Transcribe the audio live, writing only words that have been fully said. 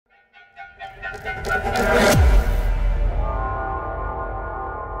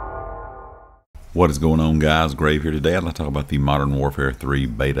What is going on, guys? Grave here today. I'd like to talk about the Modern Warfare 3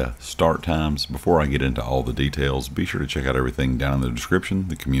 beta start times. Before I get into all the details, be sure to check out everything down in the description,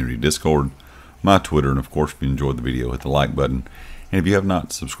 the community Discord, my Twitter, and of course, if you enjoyed the video, hit the like button. And if you have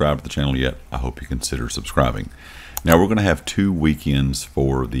not subscribed to the channel yet, I hope you consider subscribing. Now, we're going to have 2 weekends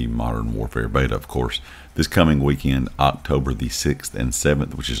for the Modern Warfare beta, of course. This coming weekend, October the 6th and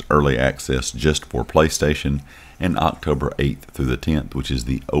 7th, which is early access just for PlayStation, and October 8th through the 10th, which is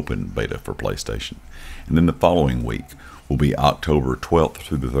the open beta for PlayStation. And then the following week will be October 12th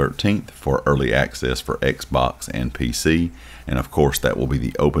through the 13th for early access for Xbox and PC. And of course, that will be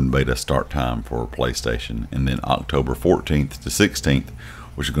the open beta start time for PlayStation. And then October 14th to 16th,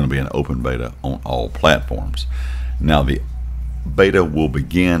 which is going to be an open beta on all platforms. Now, the beta will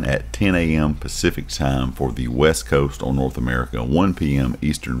begin at 10 a.m. Pacific time for the West Coast on North America, 1 p.m.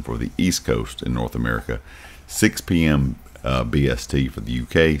 Eastern for the East Coast in North America, 6 p.m. BST for the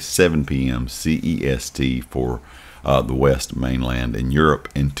UK, 7 p.m. CEST for the West mainland in Europe,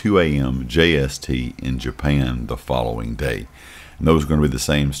 and 2 a.m. JST in Japan the following day. And those are going to be the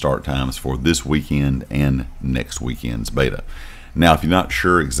same start times for this weekend and next weekend's beta. Now, if you're not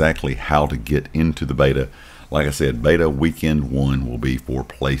sure exactly how to get into the beta, like I said, beta weekend 1 will be for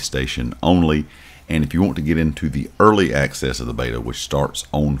PlayStation only. And if you want to get into the early access of the beta, which starts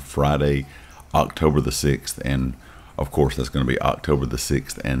on Friday, October the 6th, and of course that's going to be October the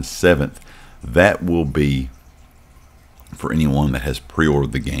 6th and 7th, that will be for anyone that has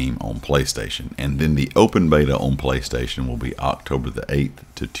pre-ordered the game on PlayStation. And then the open beta on PlayStation will be October the 8th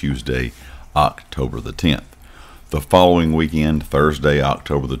to Tuesday, October the 10th. The following weekend, Thursday,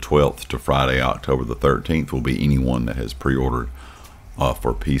 October the 12th to Friday, October the 13th, will be anyone that has pre-ordered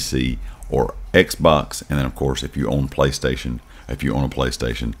for PC or Xbox. And then, of course, if you own PlayStation,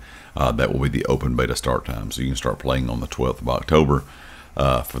 that will be the open beta start time. So you can start playing on the 12th of October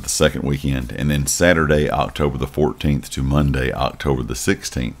for the second weekend. And then Saturday, October the 14th to Monday, October the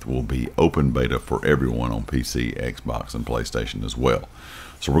 16th, will be open beta for everyone on PC, Xbox, and PlayStation as well.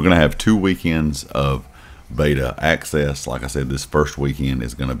 So we're going to have 2 weekends of beta access. Like I said, this first weekend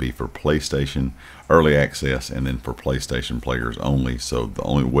is going to be for PlayStation early access, and then for PlayStation players only. So the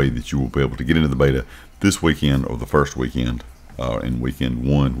only way that you will be able to get into the beta this weekend, or the first weekend, in weekend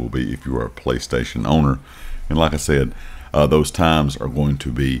 1, will be if you are a PlayStation owner. And like I said, those times are going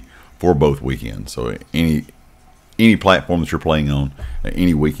to be for both weekends. So any platform that you're playing on,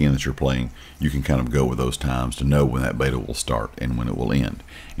 any weekend that you're playing, you can kind of go with those times to know when that beta will start and when it will end.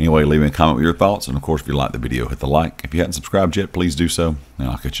 Anyway, leave me a comment with your thoughts, and of course, if you like the video, hit the like. If you haven't subscribed yet, please do so, and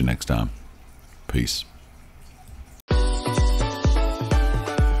I'll catch you next time. Peace.